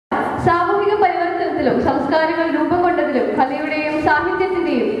സാമൂഹിക പരിവർത്തനത്തിലും സംസ്കാരങ്ങൾ രൂപം കൊണ്ടതിലും കലയുടെയും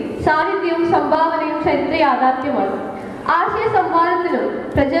സാഹിത്യത്തിന്റെയും സാന്നിധ്യവും സംഭാവനയും ചരിത്ര യാഥാർത്ഥ്യമാണ്. ആശയ സംവാദത്തിനും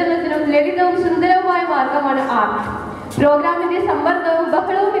പ്രചരണത്തിനും ലളിതവും സുന്ദരവുമായ മാർഗമാണ് ആർട്ട്. പ്രോഗ്രാമിന്റെ സമ്മർദ്ദവും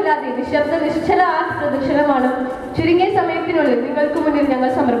ബഹളവും ഇല്ലാതെ നിശബ്ദ നിശ്ചല ആർട്ട് പ്രദർശനമാണ് ചുരുങ്ങിയ സമയത്തിനുള്ളിൽ നിങ്ങൾക്ക് മുന്നിൽ ഞങ്ങൾ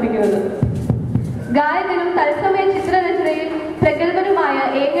സമർപ്പിക്കുന്നത്. ഗായകനും തത്സമയ ചിത്രരചനയിൽ പ്രഗത്ഭനുമായ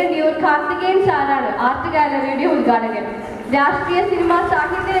ഏങ്ങണ്ടിയൂർ കാർത്തികേയൻ സാറാണ് ആർട്ട് ഗാലറിയുടെ ഉദ്ഘാടകൻ. രാഷ്ട്രീയ, സിനിമ,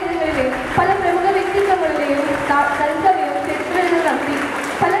 സാഹിത്യ രംഗങ്ങളിലെ പല പ്രമുഖ വ്യക്തിത്വങ്ങളുടെയും തത്സമയം ചിത്രരചന നടത്തി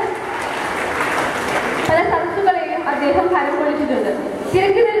പല സദസ്സുകളെയും അദ്ദേഹം ഹരം കൊള്ളിച്ചിട്ടുണ്ട്.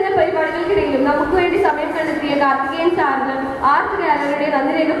 തിരക്ക് നിറഞ്ഞ പരിപാടികൾക്കിടയിലും നമുക്ക് വേണ്ടി സമയം കണ്ടെത്തിയ കാർത്തികേയൻ സാറിന് ആർട്ട് ഗാലറിയുടെ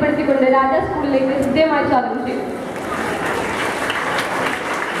നന്ദി രേഖപ്പെടുത്തിക്കൊണ്ട് രാജാ സ്കൂളിലേക്ക് ഹൃദ്യമായി സ്വാഗതം ചെയ്തു.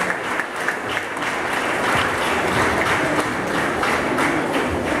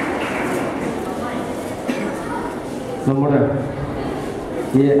 നമ്മുടെ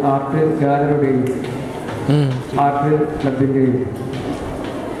ഈ ആർട്ട് ഗാലറിയുടെയും ആർട്ട് ക്ലബിൻ്റെയും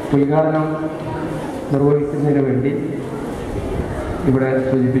ഉദ്ഘാടനം നിർവഹിക്കുന്നതിന് വേണ്ടി ഇവിടെ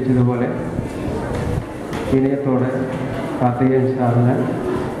സൂചിപ്പിച്ചതുപോലെ വിനയത്തോടെ കാർത്തികേയൻ സാറിനെ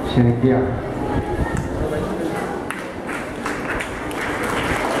ക്ഷണിക്കുകയാണ്.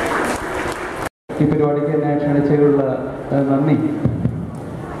 ഈ പരിപാടിക്ക് എന്നെ ക്ഷണിച്ചതിലുള്ള നന്ദി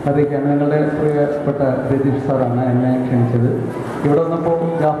അറിയിക്കുകയാണ്. ഞങ്ങളുടെ പ്രിയപ്പെട്ട രതീഷ് സാറാണ് എന്നെ ക്ഷണിച്ചത്. ഇവിടെ വന്നപ്പോൾ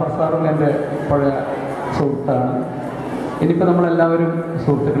ജാഫർ സാറും എൻ്റെ പഴയ സുഹൃത്താണ്. ഇനിയിപ്പോൾ നമ്മളെല്ലാവരും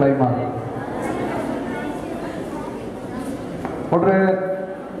സുഹൃത്തുക്കളായി മാറി. വളരെ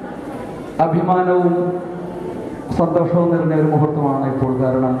അഭിമാനവും സന്തോഷവും നിറഞ്ഞ ഒരു മുഹൂർത്തമാണ് ഇപ്പോൾ.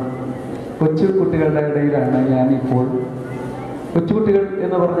 കാരണം കൊച്ചു കുട്ടികളുടെ ഇടയിലാണ് ഞാനിപ്പോൾ. കൊച്ചുകുട്ടികൾ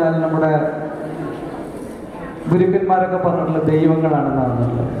എന്ന് പറഞ്ഞാൽ നമ്മുടെ ഗുരുക്കന്മാരൊക്കെ പറഞ്ഞിട്ടുള്ള ദൈവങ്ങളാണെന്നാണ്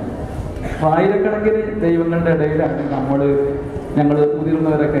പറഞ്ഞിട്ടുള്ളത്. ആയിരക്കണക്കിന് ദൈവങ്ങളുടെ ഇടയിലാണ് ഞങ്ങൾ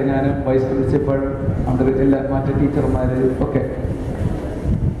മുതിർന്നവരൊക്കെ, ഞാൻ വയസ്സ് വിളിച്ചപ്പോൾ എല്ലാ മറ്റു ടീച്ചർമാർ ഒക്കെ.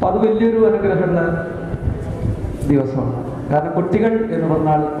 അപ്പം അത് വലിയൊരു അനുഗ്രഹമുള്ള ദിവസമാണ്. കാരണം കുട്ടികൾ എന്ന്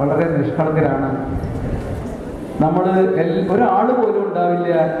പറഞ്ഞാൽ വളരെ നിഷ്കളങ്കരാണ്. നമ്മൾ ഒരാൾ പോലും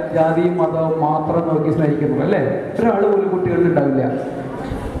ഉണ്ടാവില്ല ജാതിയും മതവും മാത്രം നോക്കി സ്നേഹിക്കുന്നു, അല്ലേ? ഒരാൾ പോലും കുട്ടികളിൽ ഉണ്ടാവില്ല.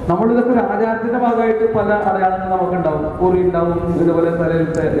 നമ്മളിതൊക്കെ ഒരു ആചാരത്തിന്റെ ഭാഗമായിട്ട് പല അടയാളങ്ങൾ നമുക്കുണ്ടാവും. കുറി ഉണ്ടാവും, ഇതുപോലെ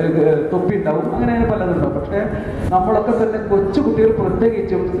തൊപ്പി ഉണ്ടാവും, അങ്ങനെ പലതും ഉണ്ടാവും. പക്ഷെ നമ്മളൊക്കെ തന്നെ കൊച്ചു കുട്ടികൾ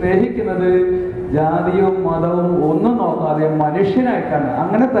പ്രത്യേകിച്ചും സ്നേഹിക്കുന്നത് ജാതിയും മതവും ഒന്നും നോക്കാതെ മനുഷ്യനായിട്ടാണ്.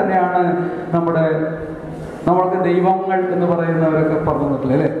 അങ്ങനെ തന്നെയാണ് നമ്മൾക്ക് ദൈവങ്ങൾ എന്ന് പറയുന്നവരൊക്കെ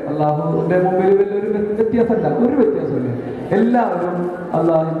പറഞ്ഞിട്ടില്ല, അല്ലേ? അള്ളാഹുവിന്റെ മുമ്പിൽ വലിയൊരു വ്യത്യാസമല്ല, ഒരു വ്യത്യാസമില്ല. എല്ലാവരും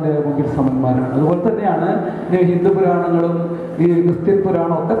അള്ളാഹുവിന്റെ മുമ്പിൽ സമന്മാരാണ്. അതുപോലെ തന്നെയാണ് ഹിന്ദു പുരാണങ്ങളും ഈ ക്രിസ്ത്യൻ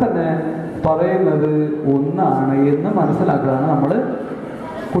പുരാണം ഒക്കെ തന്നെ പറയുന്നത് ഒന്നാണ് എന്ന് മനസ്സിലാക്കുകയാണ് നമ്മൾ.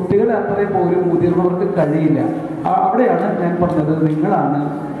 കുട്ടികളെ അത്രയും പോലും മുതിർന്നവർക്ക് കഴിയില്ല. അവിടെയാണ് ഞാൻ പറഞ്ഞത്, നിങ്ങളാണ്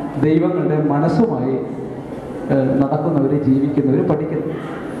ദൈവങ്ങളുടെ മനസ്സുമായി നടക്കുന്നവർ, ജീവിക്കുന്നവർ, പഠിക്കുന്നത്.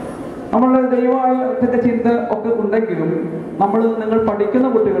 നമ്മളുടെ ദൈവത്തിന്റെ ചിന്ത ഒക്കെ ഉണ്ടെങ്കിലും നിങ്ങൾ പഠിക്കുന്ന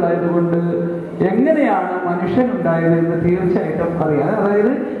കുട്ടികളായതുകൊണ്ട് എങ്ങനെയാണ് മനുഷ്യനുണ്ടായത് എന്ന് തീർച്ചയായിട്ടും അറിയാം.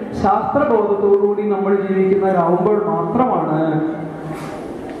 അതായത് ശാസ്ത്രബോധത്തോടുകൂടി നമ്മൾ ജീവിക്കുന്നവരാകുമ്പോൾ മാത്രമാണ്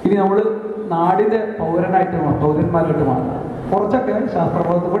ഇനി നമ്മൾ നാടിന്റെ പൗരന്മാരായിട്ട് മാറുക. കുറച്ചൊക്കെ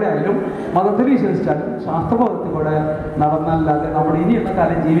ശാസ്ത്രബോധത്തിൽ കൂടെ ആയാലും മതത്തിൽ വിശ്വസിച്ചാലും ശാസ്ത്രബോധത്തിൽ കൂടെ നടന്നല്ലാതെ നമ്മൾ ഇനിയുള്ള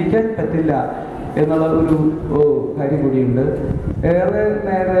കാലം ജീവിക്കാൻ പറ്റില്ല എന്നുള്ള ഒരു കാര്യം കൂടിയുണ്ട്. ഏറെ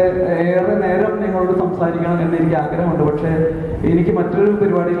നേരം നിങ്ങളോട് സംസാരിക്കണം എന്ന് എനിക്ക് ആഗ്രഹമുണ്ട്. പക്ഷേ എനിക്ക് മറ്റൊരു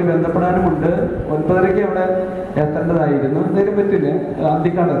പരിപാടിയിൽ ബന്ധപ്പെടാനുമുണ്ട്. 9:30 അവിടെ എത്തേണ്ടതായിരുന്നു. എന്തായാലും പറ്റില്ല,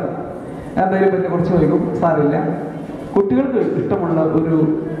 അന്തിക്കാട് എന്തായാലും പറ്റില്ല, കുറച്ച് വൈകും, സാരില്ല. കുട്ടികൾക്ക് ഇഷ്ടമുള്ള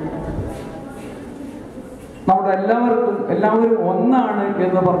നമ്മുടെ എല്ലാവരും ഒന്നാണ്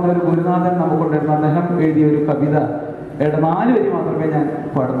എന്ന് പറഞ്ഞ ഒരു ഗുരുനാഥൻ നമുക്കുണ്ടായിരുന്നു. അദ്ദേഹം എഴുതിയ ഒരു കവിത 4 വരി മാത്രമേ ഞാൻ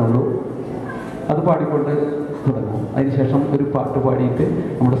പാടുന്നുള്ളൂ. അത് പാടിക്കൊണ്ട് തുടങ്ങും. അതിനുശേഷം ഒരു പാട്ട് പാടിയിട്ട്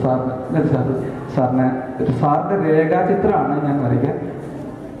നമ്മുടെ സാറിന്റെ രേഖാചിത്രമാണ് ഞാൻ വരയ്ക്കുക.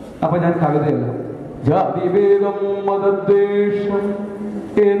 അപ്പൊ ഞാൻ കവിതയല്ല. ജാതിഭേദം മതദ്വേഷം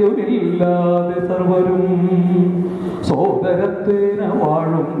ഏതുമില്ലാതെ സർവരും സോദരത്തിന്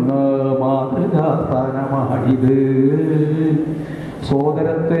വാഴുന്ന മാതൃകാസ്ഥാനമാണിത്.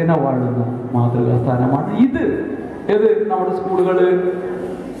 സോദരത്തിന് വാഴുന്ന മാതൃകാസ്ഥാനമാണ് ഇത്. ഏത് നമ്മുടെ സ്കൂളുകള്,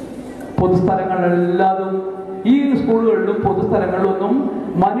 പൊതുസ്ഥലങ്ങളെല്ലാതും, ഈ സ്കൂളുകളിലും പൊതുസ്ഥലങ്ങളിലൊന്നും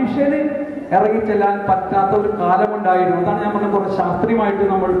മനുഷ്യന് ഇറങ്ങിച്ചെല്ലാൻ പറ്റാത്ത ഒരു കാലമുണ്ടായിരുന്നു. അതാണ് ഞാൻ പറഞ്ഞത്, കുറച്ച് ശാസ്ത്രീയമായിട്ട്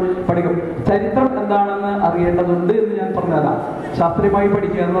നമ്മൾ പഠിക്കും. ചരിത്രം എന്താണെന്ന് അറിയേണ്ടതുണ്ട് എന്ന് ഞാൻ പറഞ്ഞതാണ്. ശാസ്ത്രീയമായി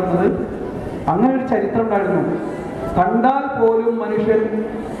പഠിക്കുക എന്ന് പറഞ്ഞത് അങ്ങനെ ഒരു ചരിത്രം ഉണ്ടായിരുന്നു. കണ്ടാൽ പോലും മനുഷ്യൻ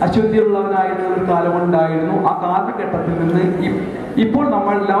അശുദ്ധിയുള്ളവനായിരുന്ന ഒരു കാലമുണ്ടായിരുന്നു. ആ കാലഘട്ടത്തിൽ നിന്ന് ഇപ്പോൾ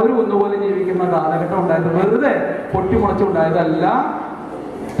നമ്മൾ എല്ലാവരും ഒന്നുപോലെ ജീവിക്കുന്ന കാലഘട്ടം ഉണ്ടായിരുന്നു. വെറുതെ പൊട്ടിമുളച്ചുണ്ടായതല്ല,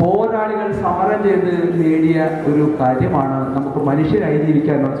 പോരാളികൾ സമരം ചെയ്ത് നേടിയ ഒരു കാര്യമാണ് നമുക്ക് മനുഷ്യരായി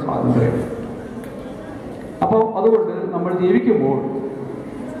ജീവിക്കാനുള്ള സ്വാതന്ത്ര്യം. അപ്പോൾ അതുകൊണ്ട് നമ്മൾ ജീവിക്കുമ്പോൾ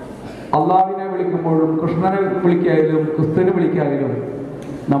അള്ളാഹുവിനെ വിളിക്കുമ്പോഴും കൃഷ്ണനെ വിളിക്കായാലും ക്രിസ്തുവിനെ വിളിക്കായാലും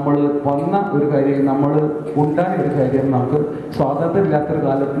നമ്മൾ വന്ന ഒരു കാര്യം, നമ്മൾ ഉണ്ടായ ഒരു കാര്യം, നമുക്ക് സ്വാതന്ത്ര്യം ഇല്ലാത്തൊരു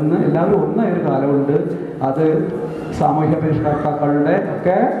കാലത്ത് നിന്ന് എല്ലാവരും ഒന്നായ ഒരു കാലമുണ്ട്. അത് സാമൂഹ്യ പരിഷ്കർത്താക്കളുടെ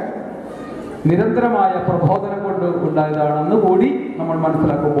ഒക്കെ നിരന്തരമായ പ്രബോധനം കൊണ്ട് ഉണ്ടായതാണെന്ന് കൂടി നമ്മൾ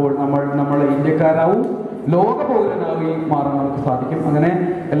മനസ്സിലാക്കുമ്പോൾ നമ്മൾ ഇന്ത്യക്കാരാവും ലോക പൗരനായി മാറാൻ നമുക്ക് സാധിക്കും. അങ്ങനെ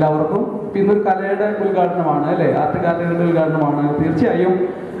എല്ലാവർക്കും ഇന്നൊരു കലയുടെ ഉദ്ഘാടനമാണ് അല്ലേ, ആർട്ട് ഗാലറിയുടെ ഉദ്ഘാടനമാണ്. തീർച്ചയായും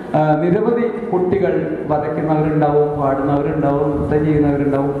നിരവധി കുട്ടികൾ വരയ്ക്കുന്നവരുണ്ടാവും, പാടുന്നവരുണ്ടാവും, നൃത്തം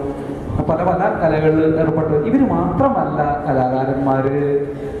ചെയ്യുന്നവരുണ്ടാവും, പല പല കലകളിൽ ഏർപ്പെട്ടു. ഇവർ മാത്രമല്ല കലാകാരന്മാര്.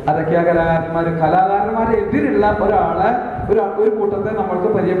 അതൊക്കെയാ കലാകാരന്മാര്. കലാകാരന്മാരെ എതിരുള്ള ഒരു കൂട്ടത്തെ നമ്മൾക്ക്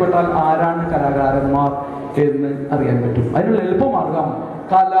പരിചയപ്പെട്ടാൽ ആരാണ് കലാകാരന്മാർ എന്ന് അറിയാൻ പറ്റും. അതിനുള്ള എളുപ്പമാർഗം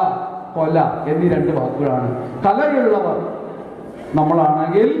കല, കൊല എന്നീ രണ്ട് വാക്കുകളാണ്. കലയുള്ളവർ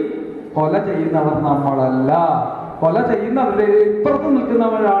നമ്മളാണെങ്കിൽ കൊല ചെയ്യുന്നവർ നമ്മളല്ല. കൊല ചെയ്യുന്നവരുടെ ഇപ്പുറത്ത്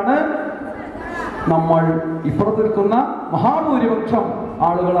നിൽക്കുന്നവരാണ് നമ്മൾ. ഇപ്പുറത്ത് നിൽക്കുന്ന മഹാഭൂരിപക്ഷം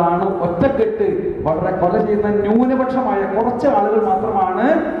ആളുകളാണ് ഒറ്റക്കെട്ട്. വളരെ കൊല ചെയ്യുന്ന ന്യൂനപക്ഷമായ കുറച്ച് ആളുകൾ മാത്രമാണ്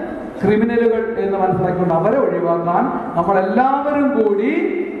ക്രിമിനലുകൾ എന്ന് മനസ്സിലാക്കിക്കൊണ്ട് അവരെ ഒഴിവാക്കാൻ നമ്മളെല്ലാവരും കൂടി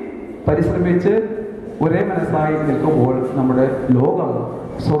പരിശ്രമിച്ച് ഒരേ മനസ്സായി നിൽക്കുമ്പോൾ നമ്മുടെ ലോകം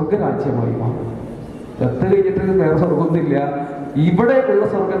സ്വർഗരാജ്യമായി മാറും. ചത്ത് കഴിഞ്ഞിട്ട് വേറെ സ്വർഗമൊന്നുമില്ല. ഇവിടെ ഉള്ള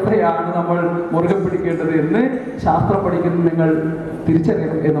സ്വർഗത്തെയാണ് നമ്മൾ മുറുകെ പിടിക്കേണ്ടത് എന്ന് ശാസ്ത്രം പഠിക്കുന്ന നിങ്ങൾ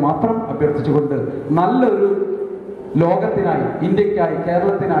തിരിച്ചറിയണം എന്ന് മാത്രം അഭ്യർത്ഥിച്ചുകൊണ്ട് നല്ലൊരു ലോകത്തിനായി, ഇന്ത്യക്കായി,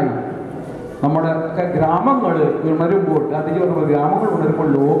 കേരളത്തിനായി നമ്മുടെ ഗ്രാമങ്ങൾ ഉണരുമ്പോൾ, അതിജീവന ഗ്രാമങ്ങൾ ഉണരുമ്പോൾ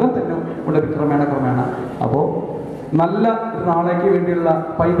ലോകം തന്നെ ഉണരും ക്രമേണ. അപ്പോൾ നല്ല ഒരു നാളേക്ക് വേണ്ടിയുള്ള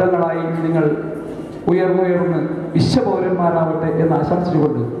പൈതങ്ങളായി നിങ്ങൾ ഉയർന്നുയർന്ന് വിശ്വപൗരന്മാരാവട്ടെ എന്ന്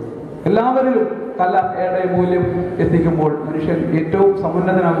ആശംസിച്ചുകൊണ്ട് എല്ലാവരിലും കലയുടെ മൂല്യം എത്തിക്കുമ്പോൾ മനുഷ്യൻ ഏറ്റവും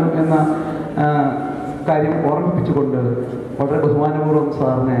സമുന്നതനാകും എന്ന കാര്യം ഓർമ്മിപ്പിച്ചുകൊണ്ട് വളരെ ബഹുമാനപൂർവ്വം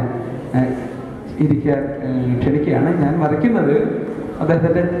സാറിനെ ഇരിക്കാൻ ക്ഷണിക്കുകയാണ്. ഞാൻ വരയ്ക്കുന്നത്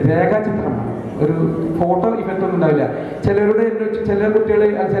അദ്ദേഹത്തിൻ്റെ രേഖാചിത്രമാണ്. ഒരു ഫോട്ടോ ഇഫക്റ്റ് ഒന്നും ഉണ്ടാവില്ല. ചില കുട്ടികൾ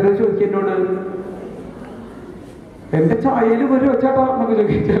ചിലർ ചോദിക്കും എന്നോട്, എൻ്റെ ചായയിൽ വരുമോ ചേട്ടാ എന്നൊക്കെ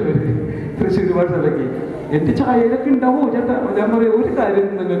ചോദിച്ചാൽ തൃശ്ശൂർ ഭാഷയിലേക്ക് എൻ്റെ ചായയിലൊക്കെ ഉണ്ടാവുമോ ചേട്ടാ? ഞാൻ പറയും, ഒരു കാര്യം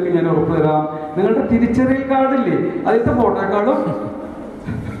നിങ്ങൾക്ക് ഞാൻ ഉറപ്പ് തരാം, നിങ്ങളുടെ തിരിച്ചറിയൽ കാർഡില്ലേ അതിലത്തെ ഫോട്ടോക്കാളും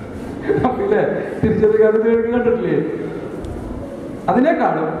ഇല്ലേ, തിരിച്ചറിയൽ കാർഡ് നിങ്ങൾക്ക് കണ്ടിട്ടില്ലേ,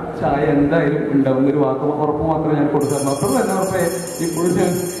 അതിനേക്കാളും ചായ എന്തായാലും ഉണ്ടാവും ഒരു ഉറപ്പ് മാത്രമേ ഞാൻ കൊടുക്കാറുള്ളൂ. അത്ര തന്നെ ഉറപ്പേ ഇപ്പോഴും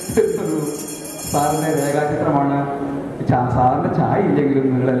ഞാൻ ഒരു സാറിൻ്റെ രേഖാചിത്രമാണ്. സാറിൻ്റെ ചായ ഇല്ലെങ്കിലും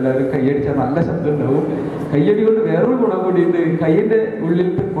നിങ്ങളെല്ലാവരും കയ്യടിച്ചാൽ നല്ല ശബ്ദം ഉണ്ടാവും. കയ്യടി കൊണ്ട് വേറൊരു ഗുണം കൂടിയുണ്ട്. കയ്യിൻ്റെ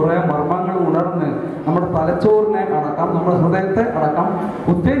ഉള്ളിലത്തെ കുറേ മർമ്മങ്ങൾ ഉണർന്ന് നമ്മുടെ തലച്ചോറിനെ അടക്കം, നമ്മുടെ ഹൃദയത്തെ അടക്കം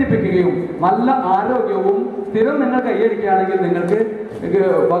ഉത്തേജിപ്പിക്കുകയും നല്ല ആരോഗ്യവും സ്ഥിരം നിങ്ങൾ കയ്യടിക്കുകയാണെങ്കിൽ നിങ്ങൾക്ക്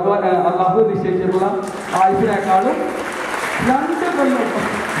ഭഗവാൻ അള്ളാഹു നിശ്ചയിച്ചിട്ടുള്ള ആയുസിനേക്കാളും 2 കൊല്ലം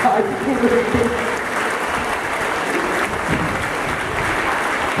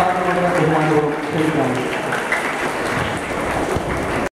സാറിന് വളരെ ബഹുമാനപൂർവ്വം ക്ഷണിക്കാണ്.